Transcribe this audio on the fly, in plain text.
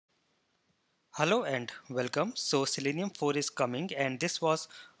Hello and welcome. So Selenium 4 is coming, and this was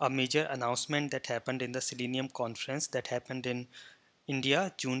a major announcement that happened in the Selenium conference that happened in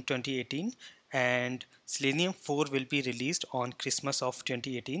India June 2018, and Selenium 4 will be released on Christmas of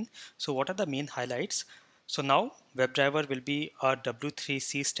 2018. So what are the main highlights? So now WebDriver will be a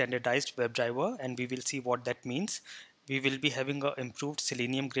W3C standardized WebDriver, and we will see what that means. We will be having an improved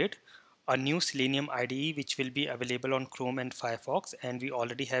Selenium grid, a new Selenium IDE which will be available on Chrome and Firefox, and we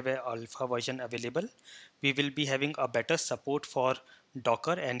already have an alpha version available. We will be having a better support for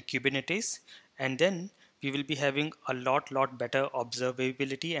Docker and Kubernetes, and then we will be having a lot better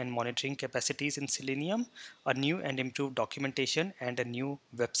observability and monitoring capacities in Selenium, a new and improved documentation, and a new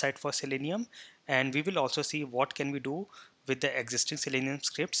website for Selenium. And we will also see what can we do with the existing Selenium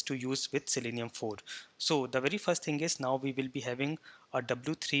scripts to use with Selenium 4. So the very first thing is now we will be having a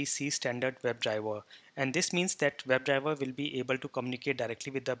W3C standard WebDriver, and this means that WebDriver will be able to communicate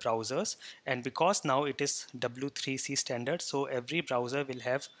directly with the browsers, and because now it is W3C standard, so every browser will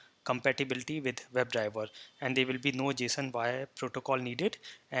have compatibility with WebDriver and there will be no JSON Wire protocol needed.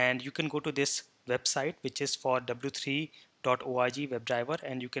 And you can go to this website which is for w3.org WebDriver,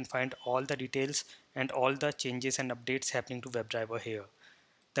 and you can find all the details and all the changes and updates happening to WebDriver here.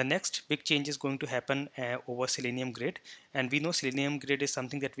 The next big change is going to happen over Selenium Grid, and we know Selenium Grid is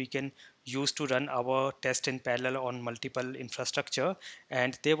something that we can use to run our test in parallel on multiple infrastructure,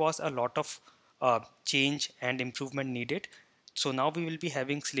 and there was a lot of change and improvement needed. So now we will be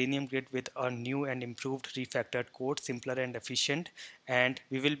having Selenium Grid with a new and improved refactored code, simpler and efficient, and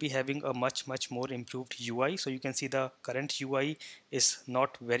we will be having a much more improved UI. So you can see the current UI is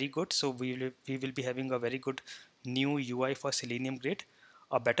not very good, so we will be having a very good new UI for Selenium Grid,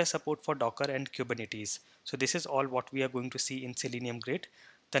 a better support for Docker and Kubernetes. So this is all what we are going to see in Selenium Grid.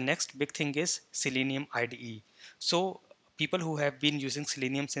 The next big thing is Selenium IDE. So people who have been using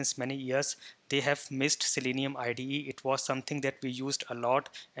Selenium since many years, they have missed Selenium IDE. It was something that we used a lot,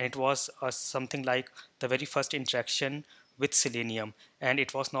 and it was something like the very first interaction with Selenium, and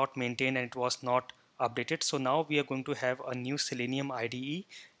it was not maintained and it was not updated. So now we are going to have a new Selenium IDE,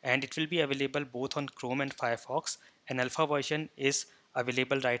 and it will be available both on Chrome and Firefox. An alpha version is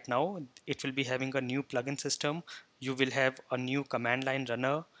available right now. It will be having a new plugin system. You will have a new command line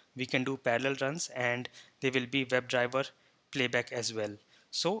runner. We can do parallel runs, and there will be WebDriver playback as well.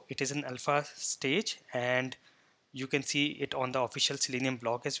 So it is an alpha stage, and you can see it on the official Selenium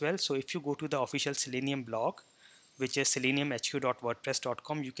blog as well. So if you go to the official Selenium blog, which is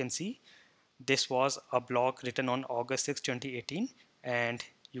seleniumhq.wordpress.com, you can see this was a blog written on August 6, 2018, and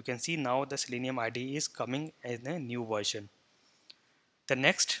you can see now the Selenium IDE is coming in a new version. The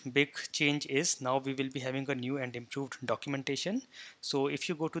next big change is now we will be having a new and improved documentation. So if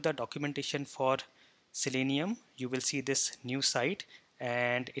you go to the documentation for Selenium, you will see this new site,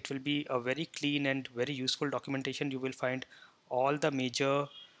 and it will be a very clean and very useful documentation. You will find all the major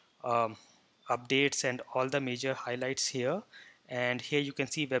um, updates and all the major highlights here. And here you can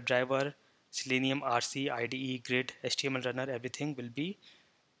see WebDriver, Selenium RC, IDE, Grid, HTML runner, everything will be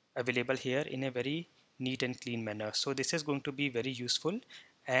available here in a very neat and clean manner. So this is going to be very useful,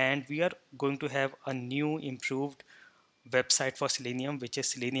 and we are going to have a new improved website for Selenium, which is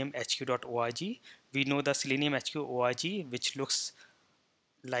seleniumhq.org. We know the seleniumhq.org, which looks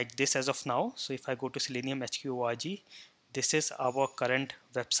like this as of now. So if I go to seleniumhq.org, this is our current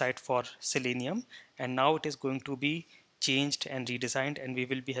website for Selenium, and now it is going to be changed and redesigned, and we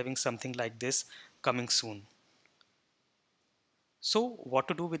will be having something like this coming soon. So what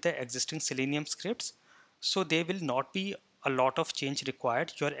to do with the existing Selenium scripts? So there will not be a lot of change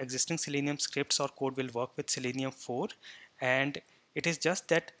required. Your existing Selenium scripts or code will work with Selenium 4, and it is just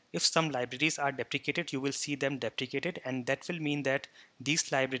that if some libraries are deprecated, you will see them deprecated, and that will mean that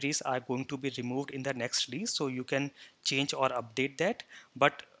these libraries are going to be removed in the next release. So you can change or update that,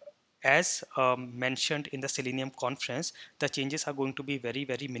 but as mentioned in the Selenium conference, the changes are going to be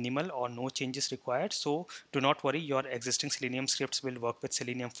very minimal or no changes required. So do not worry, your existing Selenium scripts will work with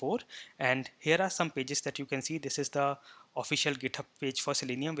Selenium 4. And here are some pages that you can see. This is the official GitHub page for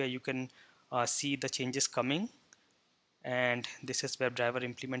Selenium, where you can see the changes coming. And this is WebDriver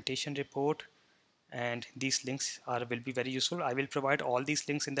implementation report, and these links will be very useful. I will provide all these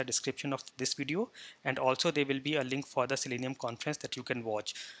links in the description of this video, and also there will be a link for the Selenium conference that you can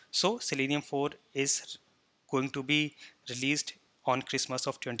watch. So Selenium 4 is going to be released on Christmas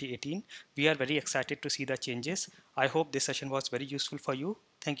of 2018. We are very excited to see the changes. I hope this session was very useful for you.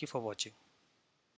 Thank you for watching.